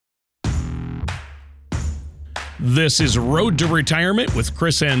This is Road to Retirement with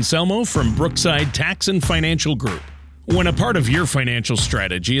Chris Anselmo from Brookside Tax and Financial Group. When a part of your financial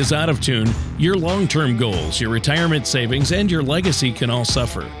strategy is out of tune, your long-term goals, your retirement savings, and your legacy can all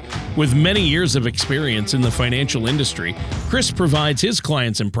suffer. With many years of experience in the financial industry, Chris provides his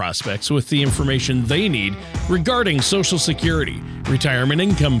clients and prospects with the information they need regarding Social Security, retirement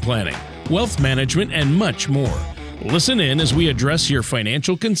income planning, wealth management, and much more. Listen in as we address your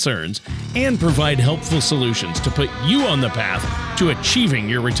financial concerns and provide helpful solutions to put you on the path to achieving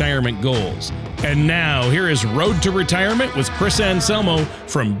your retirement goals. And now, here is Road to Retirement with Chris Anselmo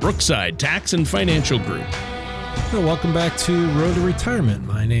from Brookside Tax and Financial Group. Well, welcome back to Road to Retirement.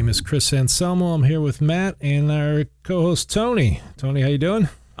 My name is Chris Anselmo. I'm here with Matt and our co-host Tony. Tony, how you doing?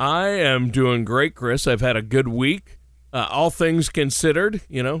 I am doing great, Chris. I've had a good week. All things considered,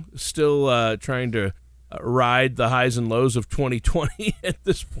 still trying to ride the highs and lows of 2020 at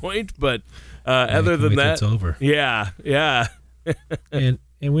this point. But other than that, it's over. Yeah. and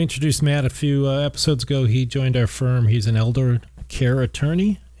we introduced Matt a few episodes ago. He joined our firm. He's an elder care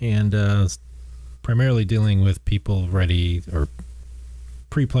attorney and primarily dealing with people ready or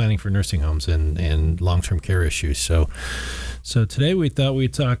pre-planning for nursing homes and long-term care issues. So today we thought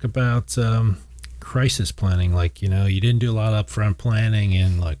we'd talk about crisis planning. Like, you didn't do a lot of upfront planning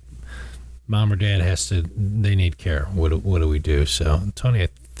and like mom or dad they need care. What do we do? So Tony, I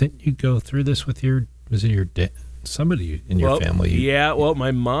think you go through this with your dad, somebody in your family. Yeah, well,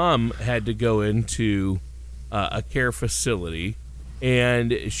 my mom had to go into a care facility,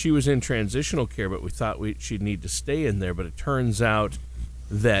 and she was in transitional care, but we thought she'd need to stay in there. But it turns out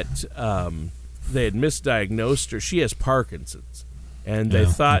that they had misdiagnosed her. She has Parkinson's, and they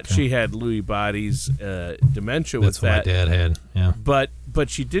thought she had Lewy bodies dementia. That's with that. That's what my dad had, yeah. But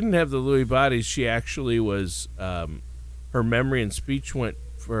she didn't have the Lewy bodies. She actually was, her memory and speech went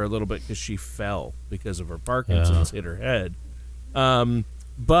for a little bit because she fell because of her Parkinson's, hit her head.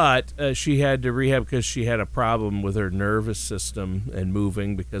 But she had to rehab because she had a problem with her nervous system and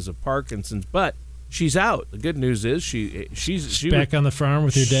moving because of Parkinson's. But she's out. The good news is she's back on the farm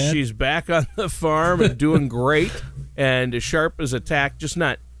with your dad. She's back on the farm and doing great and as sharp as a tack. Just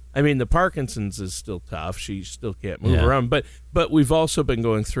not. I mean, the Parkinson's is still tough. She still can't move around. But we've also been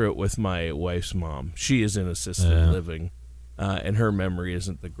going through it with my wife's mom. She is in assisted living. And her memory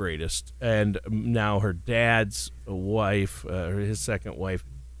isn't the greatest. And now her dad's wife, his second wife,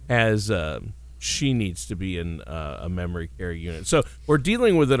 she needs to be in a memory care unit. So we're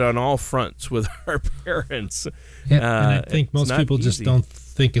dealing with it on all fronts with our parents. Yeah, and I think most people just don't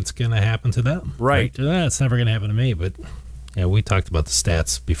think it's going to happen to them. Right. It's never going to happen to me. But we talked about the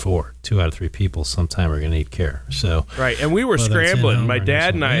stats before. 2 out of 3 people sometime are going to need care. So right, and we were scrambling. My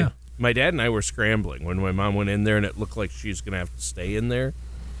dad and I were scrambling when my mom went in there, and it looked like she's going to have to stay in there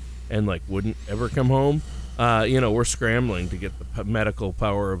and, wouldn't ever come home. We're scrambling to get the medical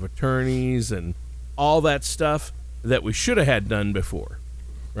power of attorneys and all that stuff that we should have had done before,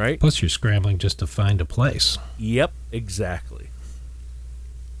 right? Plus, you're scrambling just to find a place. Yep, exactly.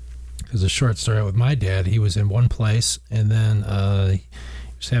 Because a short story with my dad, he was in one place, and then he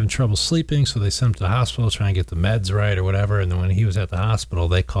was having trouble sleeping, so they sent him to the hospital to try and get the meds right or whatever. And then when he was at the hospital,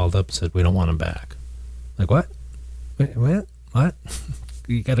 they called up and said, "We don't want him back." Like, what? Wait, what?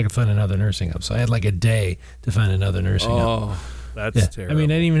 You got to find another nursing home. So I had a day to find another nursing home. Oh, that's terrible. I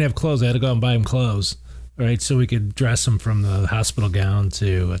mean, I didn't even have clothes. I had to go out and buy him clothes, right, so we could dress him from the hospital gown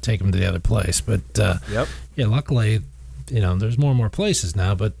to take him to the other place. But, luckily, there's more and more places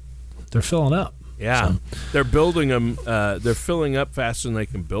now, but they're filling up. Yeah, so. They're building them. They're filling up faster than they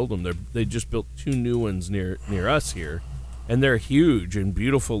can build them. They just built 2 new ones near us here, and they're huge and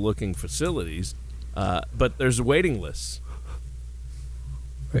beautiful-looking facilities, but there's waiting lists.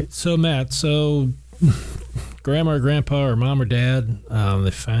 Right. So, Matt, grandma or grandpa or mom or dad,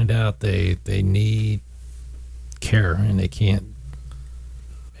 they find out they need care and they can't.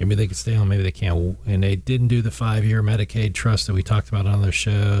 Maybe they can stay home, maybe they can't. And they didn't do the 5-year Medicaid trust that we talked about on other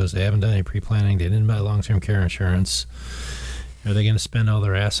shows. They haven't done any pre-planning. They didn't buy long-term care insurance. Are they going to spend all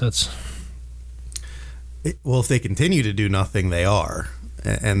their assets? Well, if they continue to do nothing, they are.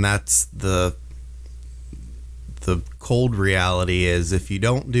 And that's the cold reality is if you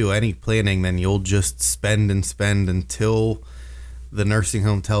don't do any planning, then you'll just spend and spend until the nursing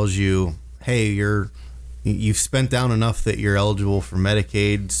home tells you, hey, you've spent down enough that you're eligible for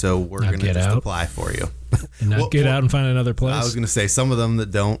Medicaid, so we're going to just apply for you. And not get out and find another place? I was going to say some of them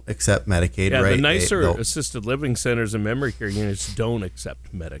that don't accept Medicaid, right? The nicer assisted living centers and memory care units don't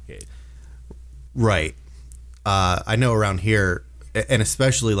accept Medicaid. Right. I know around here, and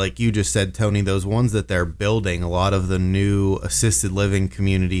especially like you just said, Tony, those ones that they're building, a lot of the new assisted living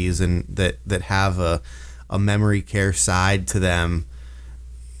communities and that have a a memory care side to them,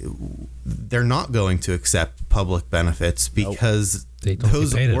 they're not going to accept public benefits because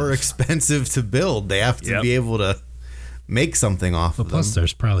those were expensive to build. They have to be able to make something off of them. Plus,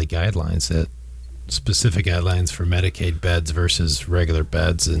 there's probably specific guidelines for Medicaid beds versus regular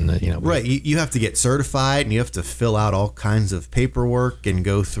beds, and right. You have to get certified, and you have to fill out all kinds of paperwork and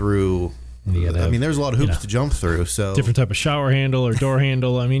go through. There's a lot of hoops to jump through. So different type of shower handle or door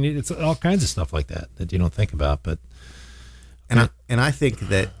handle. I mean, it's all kinds of stuff like that you don't think about. But I think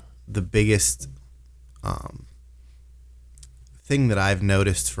that the biggest thing that I've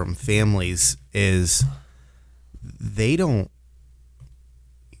noticed from families is they don't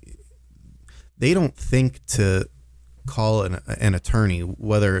think to call an attorney,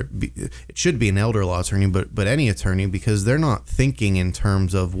 whether it should be an elder law attorney, but any attorney, because they're not thinking in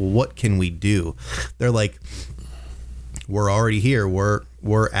terms of, well, what can we do? They're like, we're already here.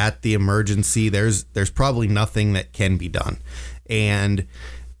 We're at the emergency. There's probably nothing that can be done. And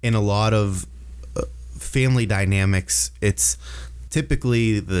in a lot of family dynamics, it's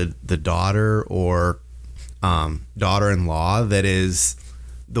typically the daughter or daughter-in-law that is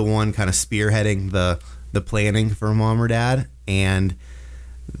the one kind of spearheading the planning for mom or dad, and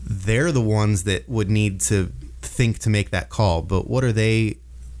they're the ones that would need to think to make that call. But what do they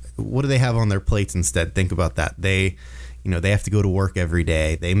have on their plates instead? Think about that. They have to go to work every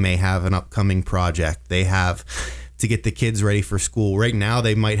day. They may have an upcoming project. They have to get the kids ready for school. Right now,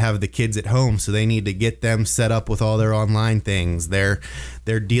 they might have the kids at home, so they need to get them set up with all their online things. They're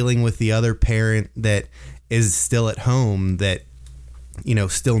dealing with the other parent that is still at home that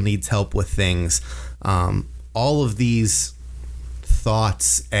still needs help with things. All of these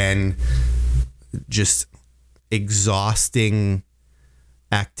thoughts and just exhausting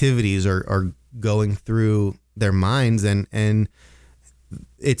activities are going through their minds, and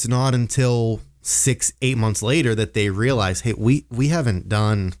it's not until 6-8 months later that they realize, hey, we haven't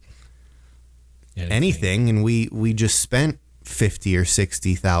done anything, and we just spent $50,000 or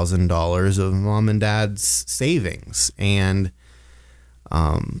 $60,000 of mom and dad's savings, and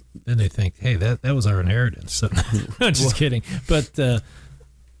then they think, hey, that was our inheritance. So, just kidding. But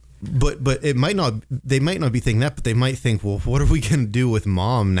it might not. They might not be thinking that, but they might think, well, what are we going to do with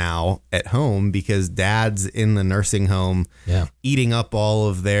mom now at home because dad's in the nursing home, eating up all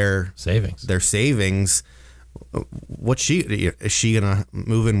of their savings. Is she going to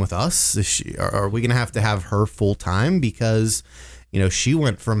move in with us? Are we going to have her full time because she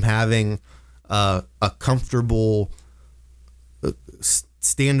went from having a comfortable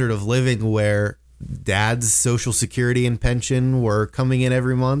standard of living where dad's Social Security and pension were coming in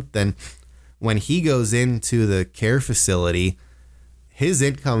every month, and when he goes into the care facility, his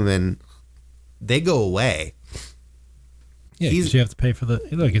income and they go away. Yeah, because you have to pay for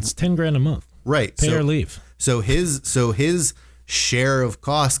it's $10,000 a month. Right. Pay or leave. So his share of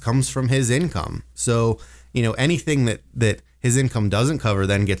cost comes from his income. So, anything that his income doesn't cover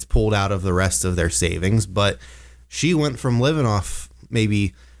then gets pulled out of the rest of their savings. But she went from living off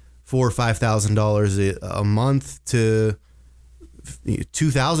maybe $4,000 or $5,000 a month to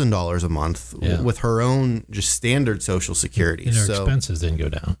 $2,000 a month with her own just standard Social Security. And her expenses didn't go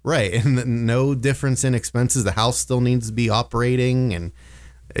down. Right. And no difference in expenses. The house still needs to be operating, and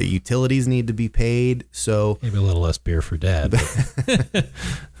utilities need to be paid. So maybe a little less beer for dad.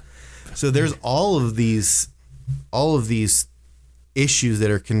 So there's all of these issues that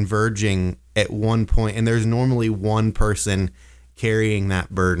are converging at one point, and there's normally one person carrying that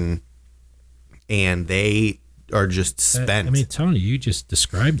burden, and they are just spent. I mean, Tony, you just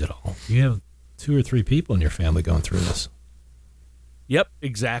described it all. You have 2 or 3 people in your family going through this. Yep,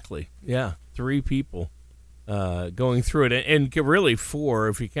 exactly. Yeah, 3 people going through it, and really 4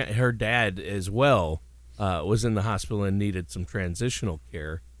 if you can't. Her dad as well was in the hospital and needed some transitional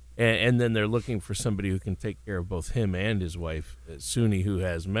care, and then they're looking for somebody who can take care of both him and his wife, Suni, who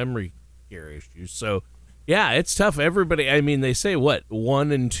has memory care issues. So, yeah, it's tough. Everybody, I mean, they say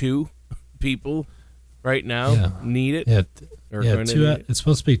 1 in 2 people right now need it. It's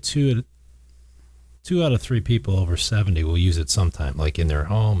supposed to be 2 out of 3 people over 70 will use it sometime, like in their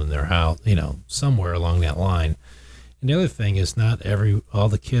home, in their house, somewhere along that line. And the other thing is not all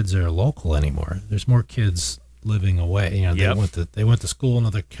the kids are local anymore. There's more kids living away. They went to school in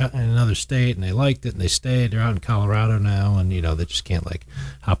another state, and they liked it, and they stayed. They're out in Colorado now, and they just can't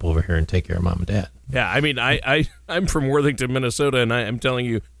hop over here and take care of mom and dad. Yeah, I mean, I'm from Worthington, Minnesota, and I'm telling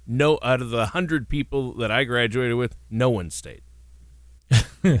you, no, out of the 100 people that I graduated with, no one stayed.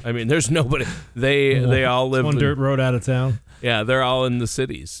 I mean, there's nobody. They all live one dirt road out of town. Yeah, they're all in the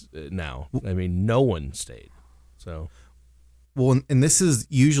cities now. I mean, no one stayed. So, well, and this is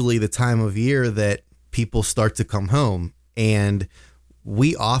usually the time of year that people start to come home, and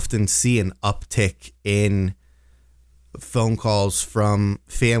we often see an uptick in phone calls from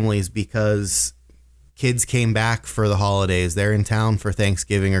families because kids came back for the holidays. They're in town for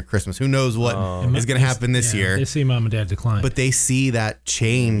Thanksgiving or Christmas. Who knows what is going to happen this year? They see mom and dad decline. But they see that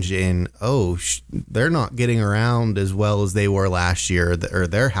change in, they're not getting around as well as they were last year, or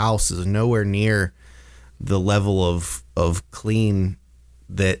their house is nowhere near the level of clean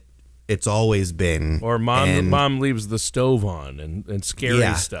that it's always been. Or mom leaves the stove on and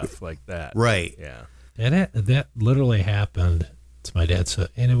scary stuff like that. Right. Yeah. That literally happened to my dad. So,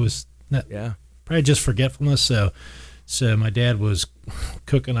 and it was not, probably just forgetfulness. So my dad was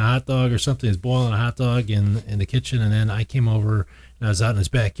cooking a hot dog or something. He was boiling a hot dog in the kitchen, and then I came over and I was out in his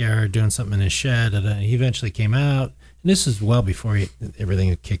backyard doing something in his shed, and he eventually came out. And this is well before everything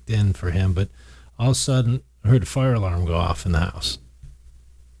had kicked in for him, but all of a sudden I heard the fire alarm go off in the house.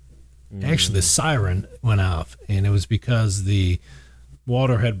 Actually, the siren went off, and it was because the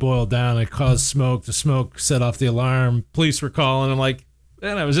water had boiled down and it caused smoke. The smoke set off the alarm. Police were calling. I'm like,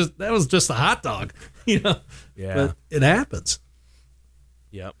 man, that was just a hot dog, Yeah. But it happens.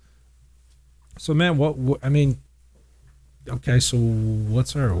 Yep. So, man, okay, so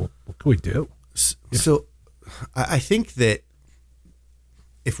what can we do? So I think that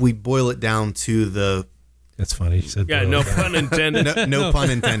if we boil it down to the... That's funny. You said no pun intended. No pun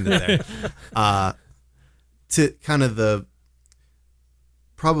intended there. To kind of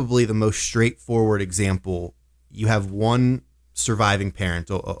probably the most straightforward example, you have one surviving parent,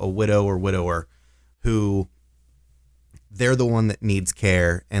 a widow or widower, who they're the one that needs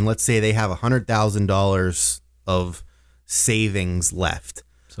care, and let's say they have $100,000 of savings left.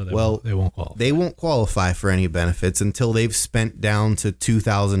 So they won't qualify. They won't qualify for any benefits until they've spent down to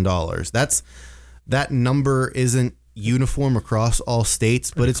 $2,000. That number isn't uniform across all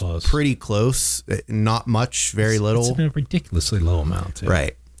states, but it's pretty close. Not much, very little. It's a ridiculously low amount, too.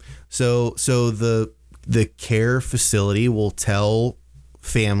 Right. So the care facility will tell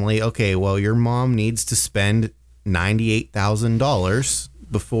family, okay, well, your mom needs to spend $98,000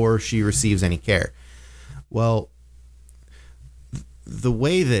 before she receives any care. Well, the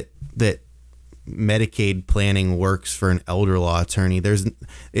way that Medicaid planning works for an elder law attorney,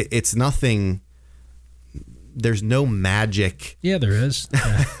 it's nothing. There's no magic. Yeah, there is.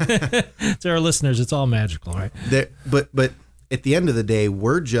 To our listeners, it's all magical, right? But at the end of the day,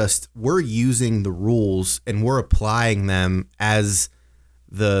 we're using the rules and we're applying them as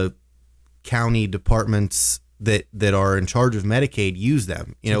the county departments that are in charge of Medicaid use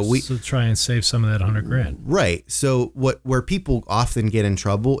them. So try and save some of that $100,000. Right. So where people often get in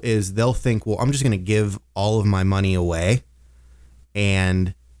trouble is they'll think, well, I'm just going to give all of my money away,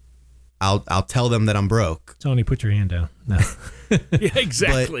 and I'll tell them that I'm broke. Tony, put your hand down. No. Yeah,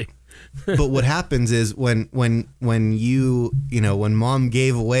 exactly. But what happens is when mom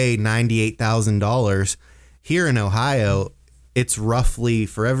gave away $98,000 here in Ohio, it's roughly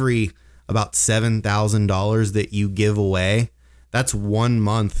for every about $7,000 that you give away, that's 1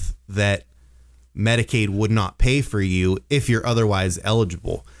 month that Medicaid would not pay for you if you're otherwise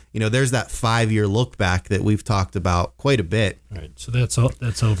eligible. There's that 5-year look back that we've talked about quite a bit. Right. So that's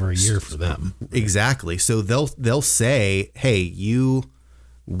over a year for them. Exactly. So they'll say, hey,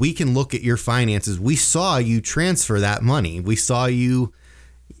 we can look at your finances. We saw you transfer that money. We saw you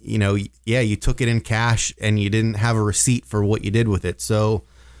took it in cash and you didn't have a receipt for what you did with it. So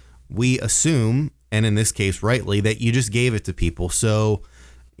we assume, and in this case rightly, that you just gave it to people. So,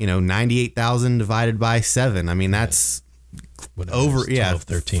 98,000 divided by 7. I mean, that's over 12,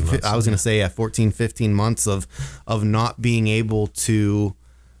 13 months. I was going to say 14, 15 months of not being able to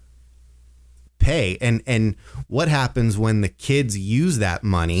pay. And what happens when the kids use that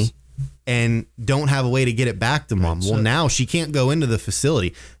money and don't have a way to get it back to mom? Right, well, now she can't go into the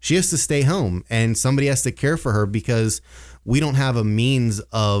facility. She has to stay home, and somebody has to care for her because we don't have a means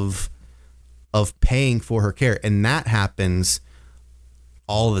of paying for her care. And that happens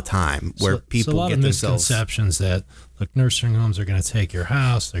all the time where people get themselves... a lot of misconceptions that, look, nursing homes are going to take your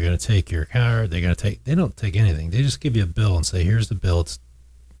house, they're going to take your car, they don't take anything. They just give you a bill and say, here's the bill. It's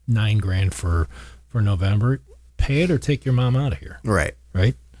 $9,000 for November. Pay it or take your mom out of here. Right.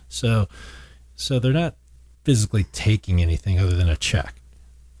 Right. So they're not physically taking anything other than a check.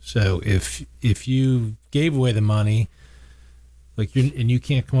 So if you gave away the money, and you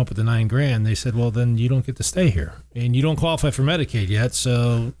can't come up with the $9,000, they said, well, then you don't get to stay here, and you don't qualify for Medicaid yet.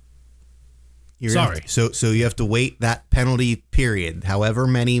 So sorry. So you have to wait that penalty period, however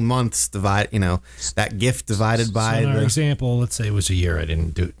many months that gift divided by. So in our example, let's say it was a year. I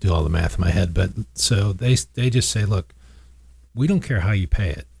didn't do all the math in my head, but so they just say, look, we don't care how you pay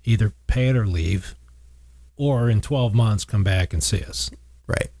it. Either pay it or leave. or in 12 months come back and see us,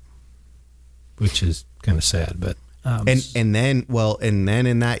 Right. which is kind of sad. But And then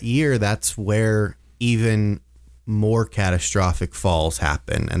in that year, that's where even more catastrophic falls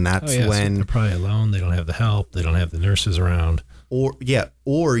happen, and that's so when they're probably alone. They don't have the help. They don't have the nurses around.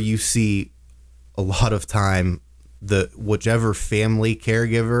 or you see a lot of time whichever family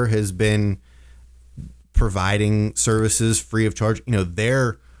caregiver has been providing services free of charge,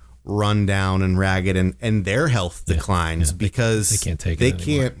 they're run down and ragged, and their health declines because they can't take it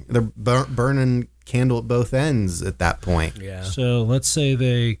anymore. they're burning candle at both ends at that point. Yeah. So let's say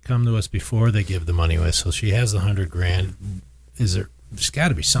they come to us before they give the money away. So she has the $100,000. There's got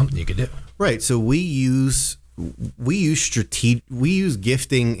to be something you could do. Right. So we use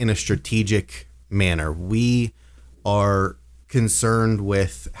gifting in a strategic manner. We are concerned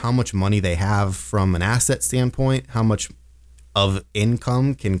with how much money they have from an asset standpoint, how much of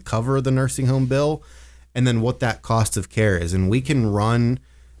income can cover the nursing home bill, and then what that cost of care is. And we can run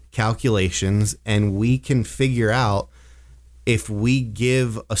calculations and we can figure out if we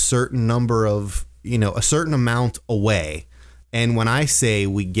give a certain number of, a certain amount away. And when I say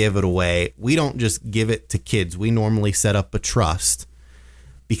we give it away, we don't just give it to kids. We normally set up a trust,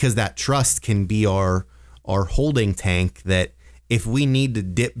 because that trust can be our holding tank that if we need to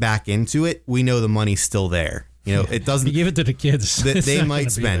dip back into it, we know the money's still there. It doesn't. You give it to the kids. They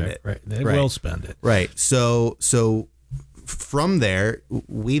might spend it. Right. They will spend it. Right. So from there,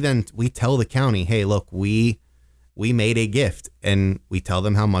 we tell the county, hey, look, we made a gift, and we tell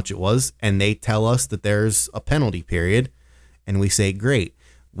them how much it was, and they tell us that there's a penalty period, and we say, great.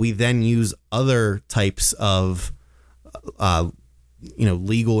 We then use other types of,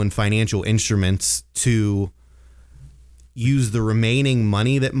 legal and financial instruments to use the remaining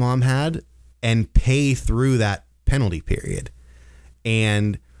money that mom had and pay through that penalty period.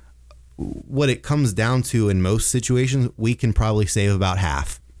 And what it comes down to in most situations, we can probably save about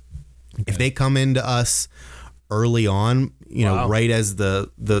half. Okay. If they come into us early on, right as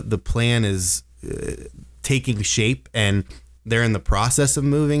the plan is taking shape and they're in the process of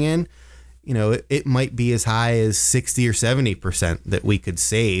moving in, it might be as high as 60 or 70% that we could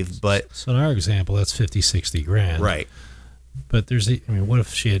save. But so in our example, that's 50, 60 grand. Right. But what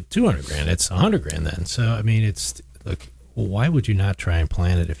if she had 200 grand? It's 100 grand then. So, it's look, why would you not try and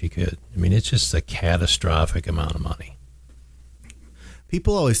plan it if you could? It's just a catastrophic amount of money.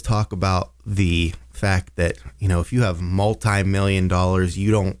 People always talk about the fact that, if you have multi-million dollars, you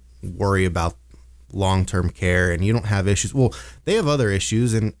don't worry about long-term care and you don't have issues. Well, they have other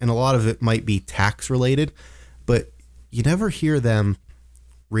issues, and a lot of it might be tax related, but you never hear them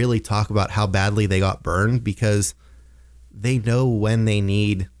really talk about how badly they got burned, because they know when they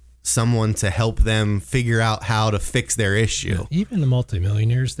need someone to help them figure out how to fix their issue. Yeah, even the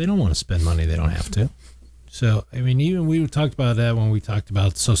multimillionaires, they don't want to spend money they don't have to. So, even we talked about that when we talked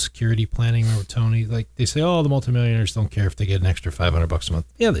about Social Security planning. Remember, Tony? Like, they say, the multimillionaires don't care if they get an extra $500 a month.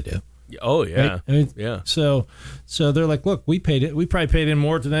 Yeah, they do. Oh, yeah. Right? Yeah. So they're like, look, we paid it. We probably paid in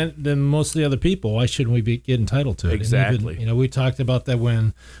more to that than most of the other people. Why shouldn't we get entitled to it? Exactly. And even, we talked about that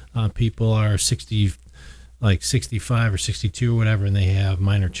when people are 65 or 62 or whatever, and they have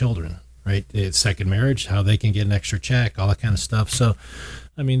minor children, right? It's second marriage, how they can get an extra check, all that kind of stuff. So,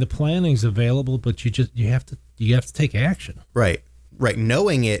 the planning's available, but you have to take action. Right.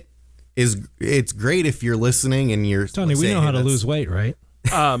 Knowing it's great if you're listening and you're Tony. We know how to lose weight, right?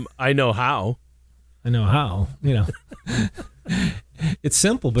 I know how. It's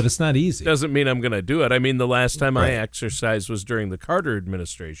simple, but it's not easy. Doesn't mean I'm going to do it. The last time I exercised was during the Carter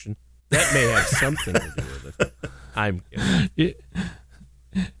administration. That may have something to do with it. I'm kidding.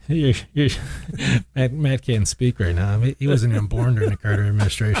 Matt can't speak right now. He wasn't even born during the Carter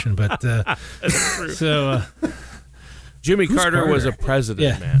administration, but that's true. So Jimmy Carter was a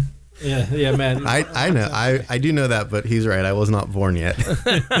president, man. Yeah, Matt. I know. I do know that, but he's right. I was not born yet.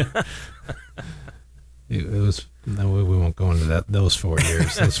 It was. No, we won't go into that. Those 4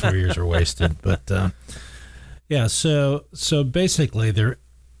 years. Those 4 years are wasted. But yeah. So basically, there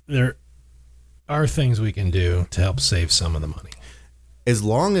are things we can do to help save some of the money. As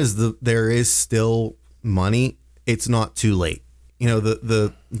long as there is still money, it's not too late.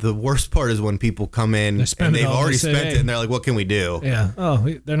 The worst part is when people come in and they've already spent it, and they're like, "What can we do?" Yeah. Oh,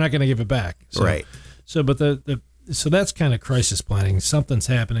 they're not going to give it back. So, right. So, but so that's kind of crisis planning. Something's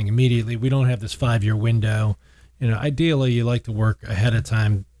happening immediately. We don't have this 5-year window. Ideally, you like to work ahead of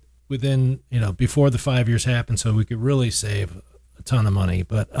time, within before the 5 years happen, so we could really save a ton of money.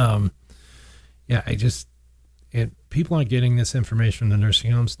 But people aren't getting this information from the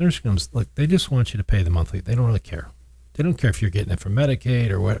nursing homes. Nursing homes, look, they just want you to pay the monthly. They don't really care. They don't care if you're getting it from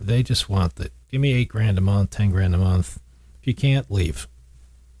Medicaid or what. They just want give me $8,000 a month, $10,000 a month. If you can't, leave.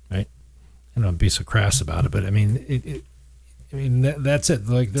 Right? I don't be so crass about it, but I mean, that's it.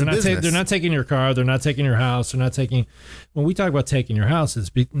 Like they're not taking your car, they're not taking your house, they're not taking. When we talk about taking your house,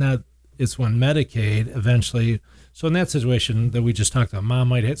 it's when Medicaid eventually. So in that situation that we just talked about, mom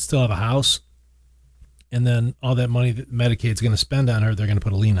might still have a house, and then all that money that Medicaid's going to spend on her, they're going to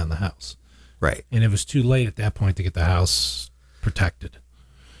put a lien on the house. Right. And it was too late at that point to get the house protected.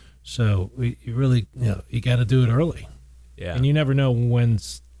 So you really, you got to do it early. Yeah. And you never know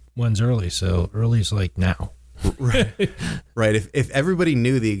when's early. So early is like now. Right. If everybody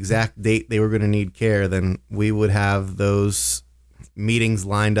knew the exact date they were going to need care, then we would have those meetings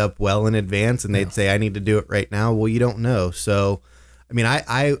lined up well in advance, and they'd say, I need to do it right now. Well, you don't know. So, I mean,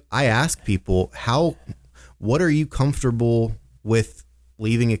 I ask people, what are you comfortable with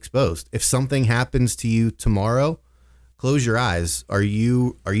leaving exposed? If something happens to you tomorrow, close your eyes. Are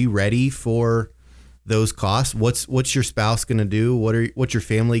you ready for those costs? What's your spouse going to do? What's your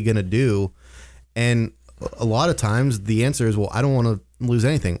family going to do? And a lot of times the answer is, well, I don't want to lose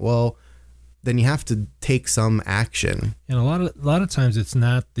anything. Well, then you have to take some action. And a lot of times it's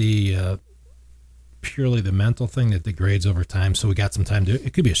not the purely the mental thing that degrades over time. So we got some time to.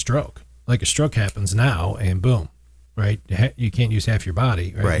 It could be a stroke. Like a stroke happens now, and boom, right? You can't use half your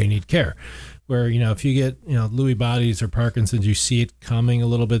body, right? You need care. Where if you get Lewy bodies or Parkinson's, you see it coming a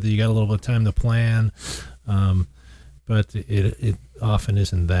little bit. That you got a little bit of time to plan, but it often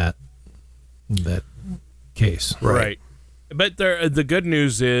isn't that case. Right. But the good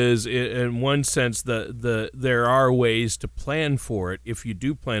news is, in one sense, there are ways to plan for it if you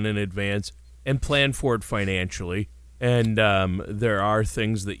do plan in advance and plan for it financially. And there are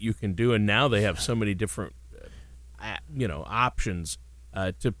things that you can do. And now they have so many different, options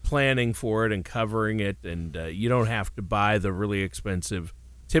to planning for it and covering it. And you don't have to buy the really expensive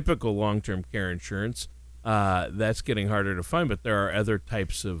typical long-term care insurance. That's getting harder to find. But there are other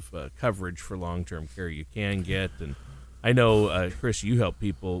types of coverage for long-term care you can get. And I know, Chris, you help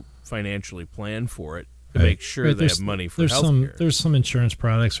people financially plan for it to make sure they have money for health care. There's some insurance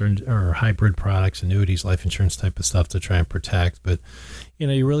products or hybrid products, annuities, life insurance type of stuff to try and protect. But,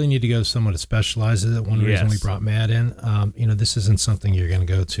 you really need to go to someone that specializes in it. One reason we brought Matt in, this isn't something you're going to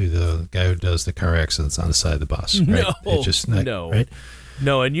go to the guy who does the car accidents on the side of the bus. Right? No. Right?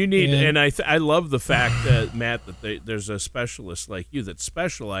 No, and you need, and I love the fact that, Matt, that there's a specialist like you that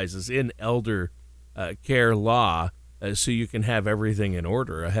specializes in elder care law, so you can have everything in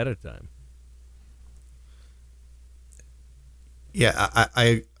order ahead of time. Yeah,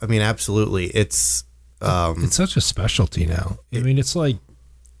 I mean, absolutely. It's such a specialty now. I mean, it's like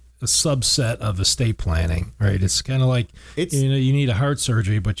a subset of estate planning, right? It's kind of like, you need a heart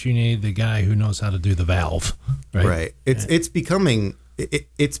surgery, but you need the guy who knows how to do the valve, right? Right. It's becoming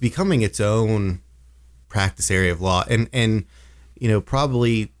its own practice area of law. And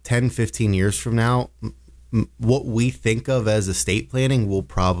probably 10, 15 years from now, what we think of as estate planning will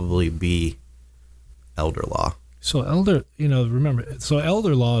probably be elder law. So elder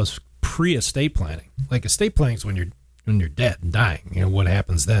law is pre-estate planning. Like estate planning is when you're dead and dying. What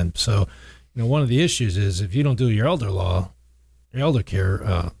happens then? So, one of the issues is if you don't do your elder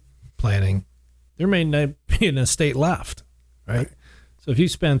care planning, there may not be an estate left, right? So if you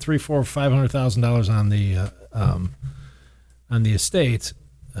spend $300,000, $400,000 on the estate,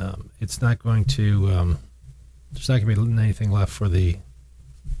 it's not going to. There's not going to be anything left for the.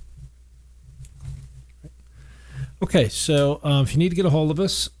 Okay, so if you need to get a hold of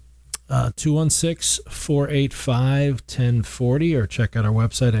us, 216-485-1040, or check out our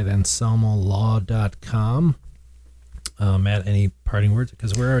website at anselmolaw.com. Matt, any parting words?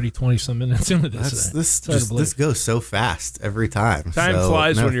 Because we're already 20-some minutes into this. This goes so fast every time. Time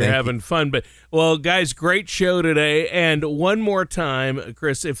flies when you're having fun. But, well, guys, great show today. And one more time,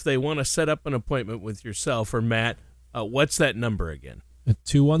 Chris, if they want to set up an appointment with yourself or Matt, what's that number again?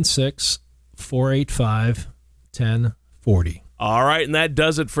 216-485-1040. All right, and that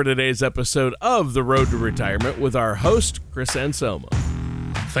does it for today's episode of The Road to Retirement with our host, Chris Anselmo.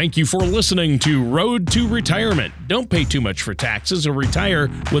 Thank you for listening to Road to Retirement. Don't pay too much for taxes or retire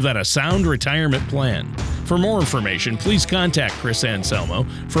without a sound retirement plan. For more information, please contact Chris Anselmo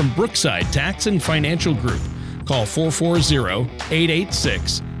from Brookside Tax and Financial Group. Call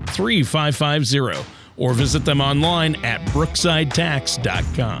 440-886-3550 or visit them online at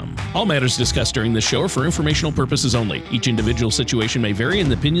brooksidetax.com. All matters discussed during this show are for informational purposes only. Each individual situation may vary,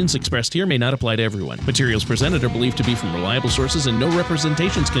 and the opinions expressed here may not apply to everyone. Materials presented are believed to be from reliable sources, and no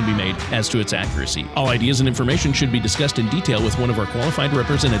representations can be made as to its accuracy. All ideas and information should be discussed in detail with one of our qualified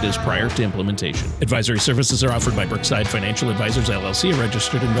representatives prior to implementation. Advisory services are offered by Brookside Financial Advisors, LLC, a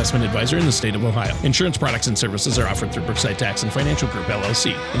registered investment advisor in the state of Ohio. Insurance products and services are offered through Brookside Tax and Financial Group,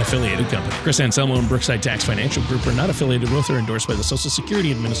 LLC, an affiliated company. Chris Anselmo and Brookside Tax Financial Group are not affiliated with or endorsed by the Social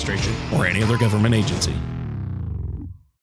Security Administration or any other government agency.